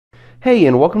Hey,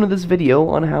 and welcome to this video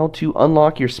on how to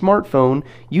unlock your smartphone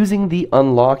using the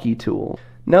Unlocky Tool.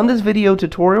 Now in this video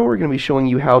tutorial, we're going to be showing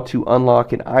you how to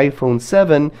unlock an iPhone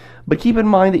 7, but keep in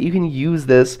mind that you can use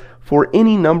this for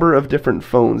any number of different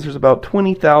phones. There's about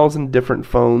 20,000 different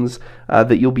phones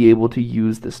that you'll be able to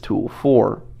use this tool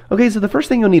for. Okay, so the first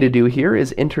thing you'll need to do here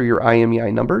is enter your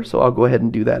IMEI number, so I'll go ahead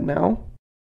and do that now.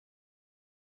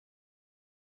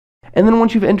 And then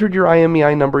once you've entered your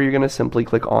IMEI number, you're going to simply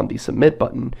click on the Submit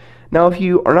button. Now if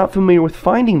you are not familiar with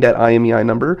finding that IMEI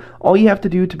number, all you have to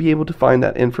do to be able to find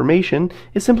that information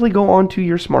is simply go onto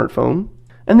your smartphone,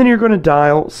 and then you're going to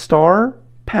dial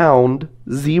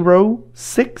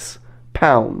 *#06#.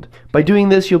 By doing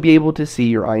this, you'll be able to see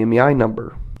your IMEI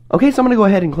number. Okay, so I'm going to go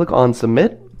ahead and click on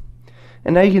Submit.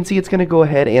 And now you can see it's going to go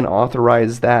ahead and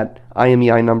authorize that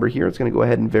IMEI number here. It's going to go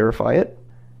ahead and verify it.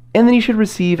 And then you should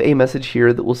receive a message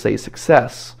here that will say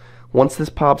success. Once this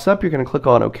pops up, you're going to click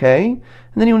on OK, and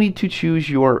then you'll need to choose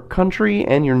your country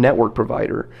and your network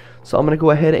provider. So I'm going to go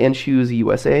ahead and choose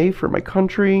USA for my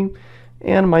country,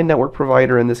 and my network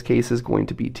provider in this case is going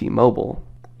to be T-Mobile.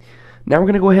 Now we're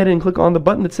going to go ahead and click on the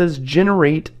button that says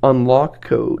Generate Unlock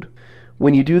Code.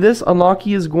 When you do this,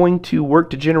 Unlocky is going to work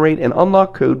to generate an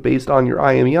unlock code based on your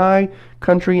IMEI,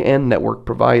 country, and network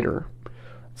provider.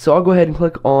 So I'll go ahead and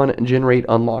click on Generate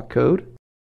Unlock Code.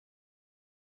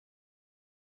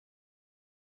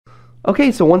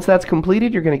 Okay, so once that's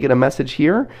completed, you're going to get a message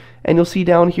here, and you'll see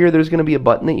down here there's going to be a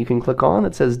button that you can click on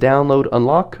that says Download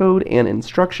Unlock Code and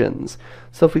Instructions.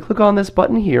 So if we click on this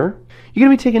button here, you're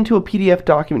going to be taken to a PDF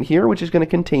document here, which is going to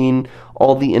contain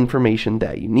all the information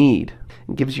that you need.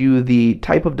 It gives you the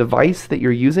type of device that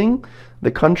you're using,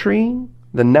 the country,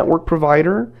 the network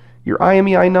provider, your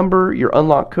IMEI number, your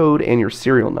unlock code, and your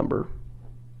serial number.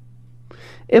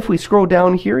 If we scroll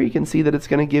down here, you can see that it's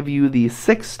going to give you the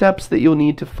 6 steps that you'll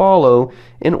need to follow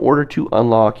in order to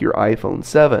unlock your iPhone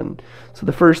 7. So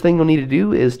the first thing you'll need to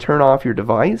do is turn off your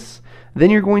device.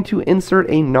 Then you're going to insert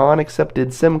a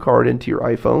non-accepted SIM card into your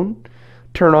iPhone.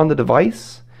 Turn on the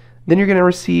device. Then you're going to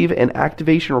receive an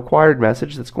activation required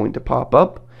message that's going to pop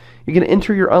up. You're going to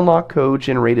enter your unlock code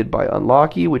generated by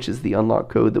Unlocky, which is the unlock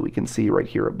code that we can see right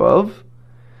here above.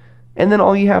 And then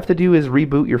all you have to do is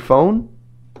reboot your phone,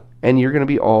 and you're going to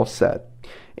be all set.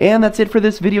 And that's it for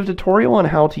this video tutorial on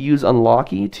how to use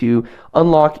Unlocky to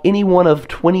unlock any one of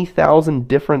 20,000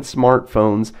 different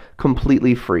smartphones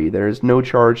completely free. There is no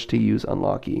charge to use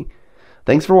Unlocky.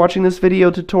 Thanks for watching this video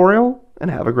tutorial,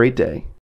 and have a great day.